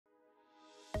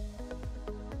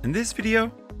In this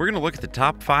video, we're going to look at the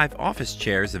top 5 office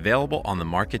chairs available on the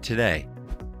market today.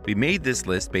 We made this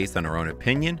list based on our own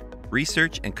opinion,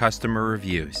 research, and customer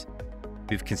reviews.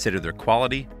 We've considered their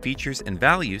quality, features, and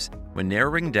values when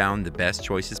narrowing down the best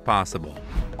choices possible.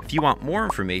 If you want more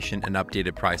information and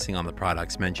updated pricing on the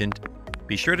products mentioned,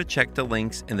 be sure to check the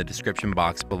links in the description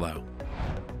box below.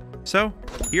 So,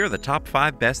 here are the top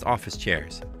 5 best office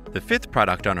chairs. The 5th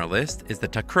product on our list is the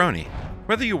Tacroni.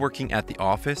 Whether you're working at the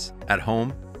office, at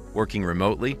home, working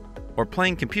remotely, or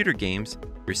playing computer games,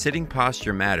 your sitting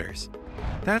posture matters.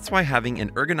 That's why having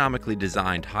an ergonomically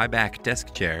designed high-back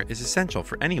desk chair is essential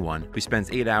for anyone who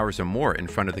spends 8 hours or more in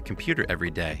front of the computer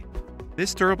every day.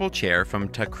 This durable chair from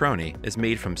Tacroni is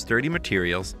made from sturdy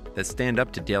materials that stand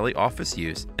up to daily office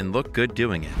use and look good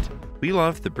doing it. We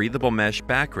love the breathable mesh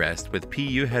backrest with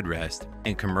PU headrest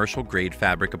and commercial-grade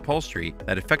fabric upholstery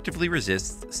that effectively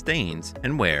resists stains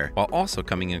and wear while also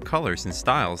coming in colors and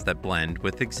styles that blend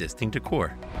with existing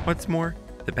decor. What's more,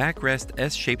 the backrest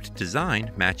S-shaped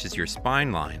design matches your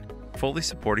spine line, fully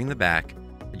supporting the back,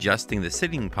 adjusting the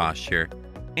sitting posture,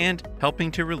 and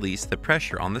helping to release the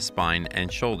pressure on the spine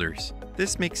and shoulders.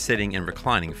 This makes sitting and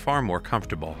reclining far more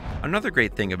comfortable. Another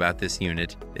great thing about this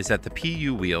unit is that the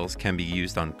PU wheels can be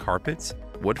used on carpets,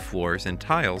 wood floors, and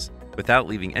tiles without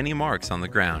leaving any marks on the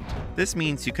ground. This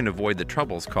means you can avoid the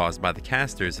troubles caused by the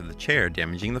casters of the chair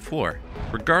damaging the floor.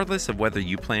 Regardless of whether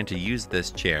you plan to use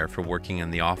this chair for working in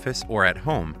the office or at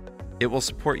home, it will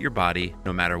support your body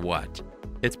no matter what.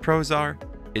 Its pros are,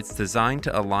 it's designed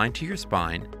to align to your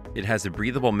spine, it has a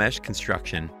breathable mesh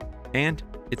construction, and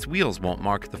its wheels won't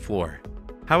mark the floor.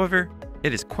 However,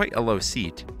 it is quite a low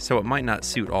seat, so it might not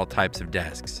suit all types of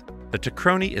desks. The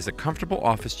Tacroni is a comfortable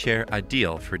office chair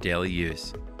ideal for daily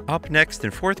use. Up next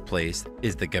in 4th place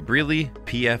is the Gabrielli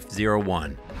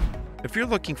PF01. If you're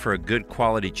looking for a good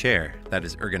quality chair that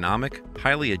is ergonomic,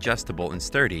 highly adjustable, and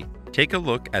sturdy, take a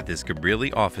look at this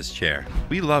Gabrielli office chair.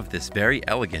 We love this very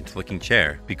elegant looking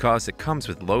chair because it comes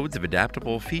with loads of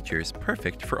adaptable features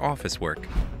perfect for office work.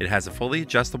 It has a fully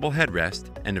adjustable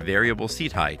headrest and a variable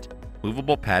seat height,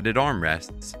 movable padded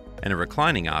armrests, and a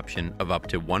reclining option of up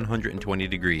to 120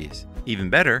 degrees. Even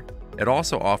better, it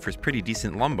also offers pretty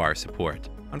decent lumbar support.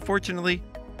 Unfortunately,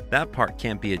 that part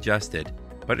can't be adjusted,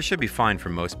 but it should be fine for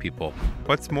most people.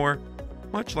 What's more,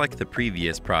 much like the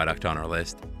previous product on our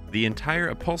list, the entire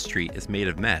upholstery is made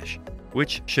of mesh,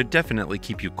 which should definitely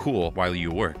keep you cool while you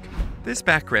work. This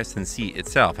backrest and seat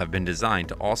itself have been designed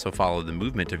to also follow the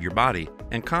movement of your body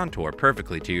and contour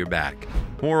perfectly to your back.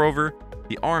 Moreover,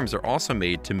 the arms are also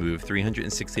made to move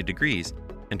 360 degrees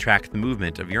and track the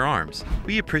movement of your arms.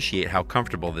 We appreciate how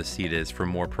comfortable this seat is for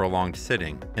more prolonged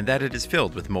sitting, and that it is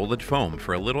filled with molded foam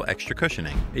for a little extra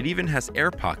cushioning. It even has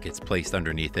air pockets placed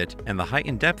underneath it, and the height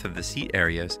and depth of the seat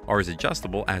areas are as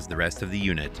adjustable as the rest of the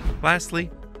unit.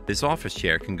 Lastly, this office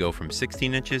chair can go from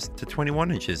 16 inches to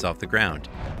 21 inches off the ground,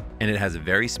 and it has a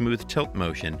very smooth tilt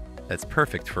motion that's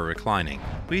perfect for reclining.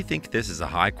 We think this is a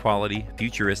high-quality,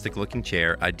 futuristic-looking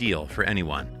chair ideal for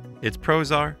anyone. Its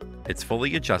pros are, it's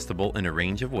fully adjustable in a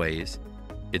range of ways,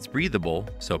 it's breathable,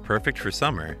 so perfect for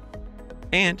summer,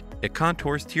 and it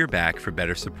contours to your back for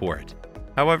better support.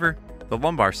 However, the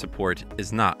lumbar support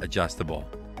is not adjustable.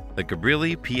 The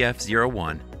Gabrielli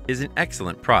PF01 is an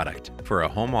excellent product for a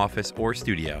home office or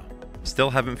studio.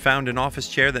 Still haven't found an office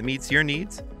chair that meets your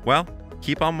needs? Well,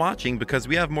 keep on watching because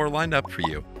we have more lined up for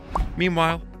you.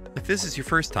 Meanwhile, if this is your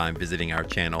first time visiting our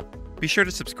channel, be sure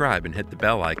to subscribe and hit the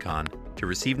bell icon to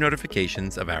receive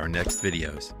notifications of our next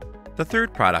videos. The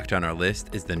 3rd product on our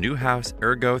list is the Newhouse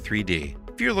Ergo 3D.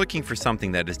 If you're looking for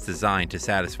something that is designed to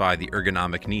satisfy the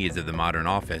ergonomic needs of the modern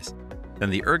office,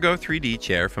 then the Ergo 3D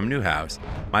chair from Newhouse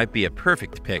might be a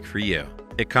perfect pick for you.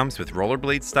 It comes with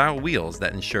rollerblade-style wheels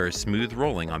that ensure smooth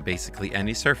rolling on basically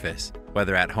any surface,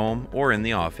 whether at home or in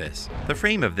the office. The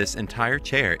frame of this entire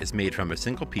chair is made from a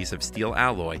single piece of steel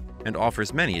alloy and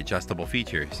offers many adjustable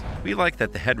features. We like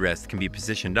that the headrest can be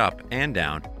positioned up and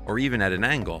down, or even at an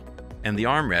angle, and the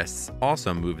armrests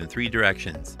also move in 3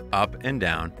 directions, up and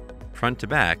down, front to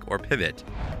back, or pivot.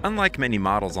 Unlike many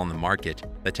models on the market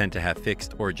that tend to have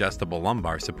fixed or adjustable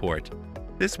lumbar support,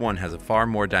 this one has a far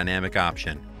more dynamic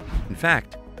option. In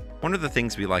fact, one of the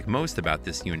things we like most about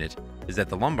this unit is that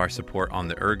the lumbar support on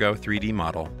the Ergo 3D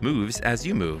model moves as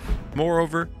you move.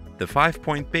 Moreover, the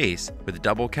 5-point base with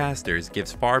double casters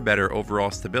gives far better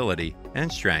overall stability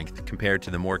and strength compared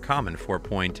to the more common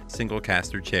 4-point single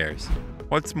caster chairs.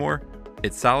 What's more,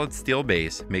 its solid steel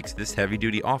base makes this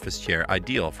heavy-duty office chair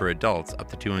ideal for adults up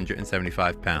to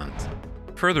 275 pounds.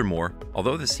 Furthermore,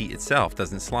 although the seat itself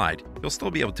doesn't slide, you'll still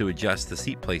be able to adjust the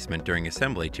seat placement during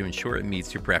assembly to ensure it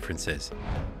meets your preferences.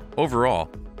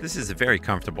 Overall, This is a very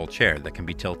comfortable chair that can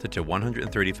be tilted to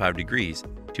 135 degrees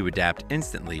to adapt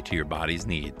instantly to your body's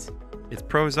needs. Its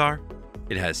pros are,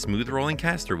 it has smooth rolling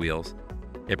caster wheels,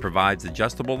 it provides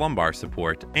adjustable lumbar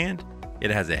support, and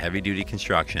it has a heavy-duty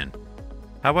construction.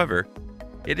 However,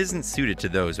 it isn't suited to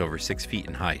those over 6 feet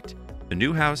in height. The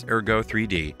Newhouse Ergo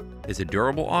 3D is a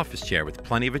durable office chair with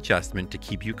plenty of adjustment to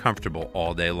keep you comfortable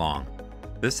all day long.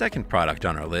 The second product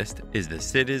on our list is the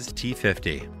Citiz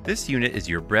T50. This unit is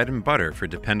your bread and butter for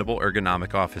dependable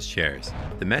ergonomic office chairs.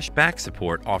 The mesh back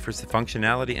support offers the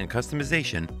functionality and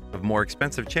customization of more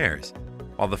expensive chairs,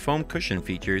 while the foam cushion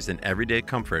features an everyday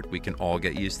comfort we can all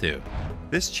get used to.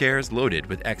 This chair is loaded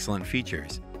with excellent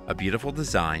features, a beautiful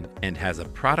design, and has a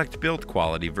product build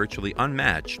quality virtually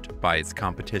unmatched by its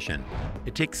competition.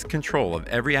 It takes control of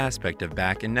every aspect of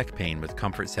back and neck pain with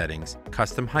comfort settings,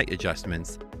 custom height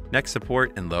adjustments, neck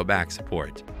support, and low back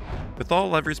support. With all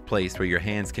levers placed where your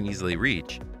hands can easily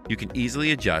reach, you can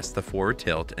easily adjust the forward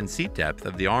tilt and seat depth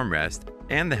of the armrest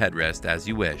and the headrest as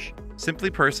you wish. Simply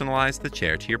personalize the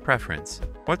chair to your preference.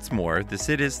 What's more, the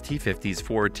Citiz T50's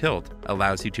forward tilt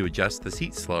allows you to adjust the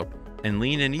seat slope and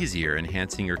lean in easier,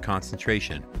 enhancing your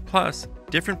concentration. Plus,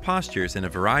 different postures and a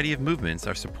variety of movements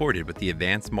are supported with the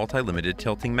advanced multi-limited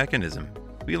tilting mechanism.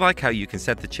 We like how you can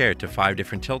set the chair to 5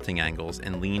 different tilting angles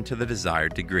and lean to the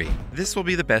desired degree. This will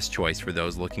be the best choice for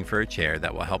those looking for a chair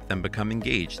that will help them become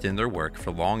engaged in their work for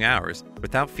long hours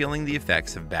without feeling the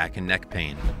effects of back and neck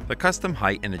pain. The custom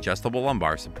height and adjustable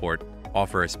lumbar support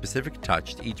offer a specific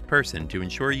touch to each person to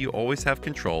ensure you always have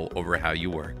control over how you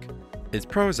work. Its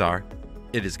pros are,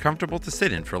 it is comfortable to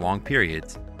sit in for long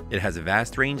periods, it has a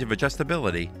vast range of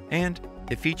adjustability, and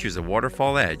it features a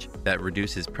waterfall edge that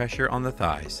reduces pressure on the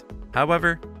thighs.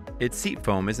 However, its seat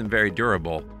foam isn't very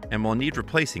durable and will need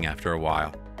replacing after a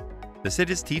while. The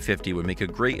Citiz T50 would make a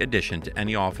great addition to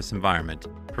any office environment,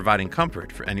 providing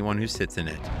comfort for anyone who sits in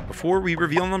it. Before we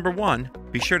reveal number 1,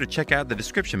 be sure to check out the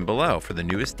description below for the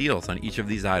newest deals on each of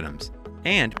these items.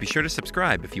 And be sure to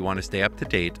subscribe if you want to stay up to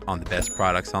date on the best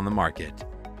products on the market.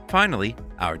 Finally,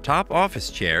 our top office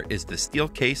chair is the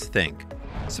Steelcase Think.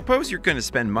 Suppose you're going to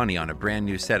spend money on a brand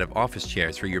new set of office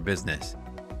chairs for your business.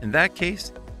 In that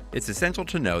case, it's essential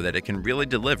to know that it can really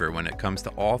deliver when it comes to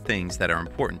all things that are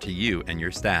important to you and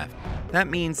your staff. That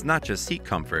means not just seat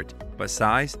comfort, but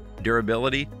size,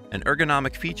 durability, and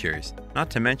ergonomic features, not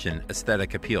to mention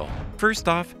aesthetic appeal. First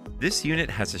off, this unit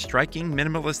has a striking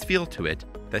minimalist feel to it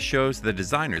that shows the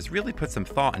designers really put some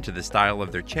thought into the style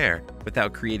of their chair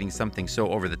without creating something so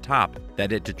over the top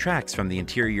that it detracts from the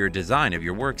interior design of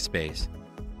your workspace.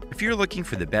 If you're looking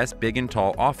for the best big and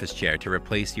tall office chair to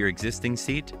replace your existing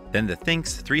seat, then the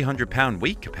Think's 300-pound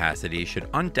weight capacity should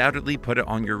undoubtedly put it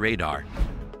on your radar.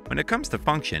 When it comes to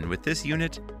function with this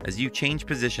unit, as you change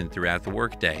position throughout the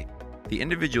workday, the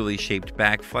individually shaped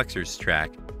back flexors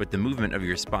track with the movement of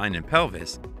your spine and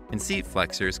pelvis, and seat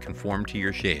flexors conform to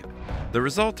your shape. The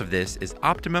result of this is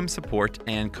optimum support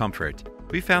and comfort.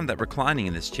 We found that reclining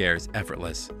in this chair is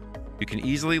effortless. You can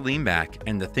easily lean back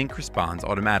and the Think responds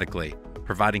automatically,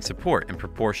 providing support in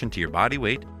proportion to your body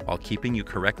weight while keeping you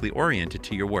correctly oriented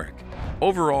to your work.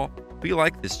 Overall, we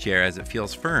like this chair as it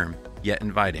feels firm yet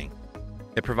inviting.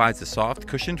 It provides a soft,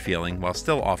 cushioned feeling while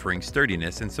still offering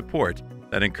sturdiness and support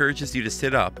that encourages you to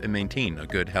sit up and maintain a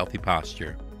good, healthy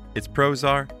posture. Its pros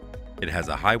are, it has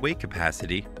a high weight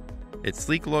capacity, its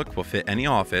sleek look will fit any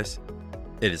office,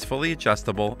 it is fully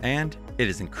adjustable, and it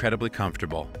is incredibly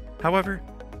comfortable. However,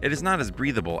 it is not as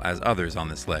breathable as others on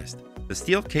this list. The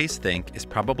Steelcase Think is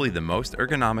probably the most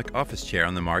ergonomic office chair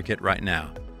on the market right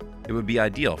now. It would be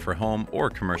ideal for home or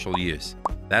commercial use.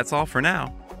 That's all for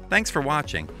now. Thanks for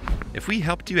watching. If we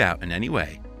helped you out in any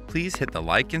way, please hit the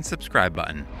like and subscribe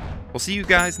button. We'll see you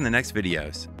guys in the next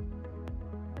videos.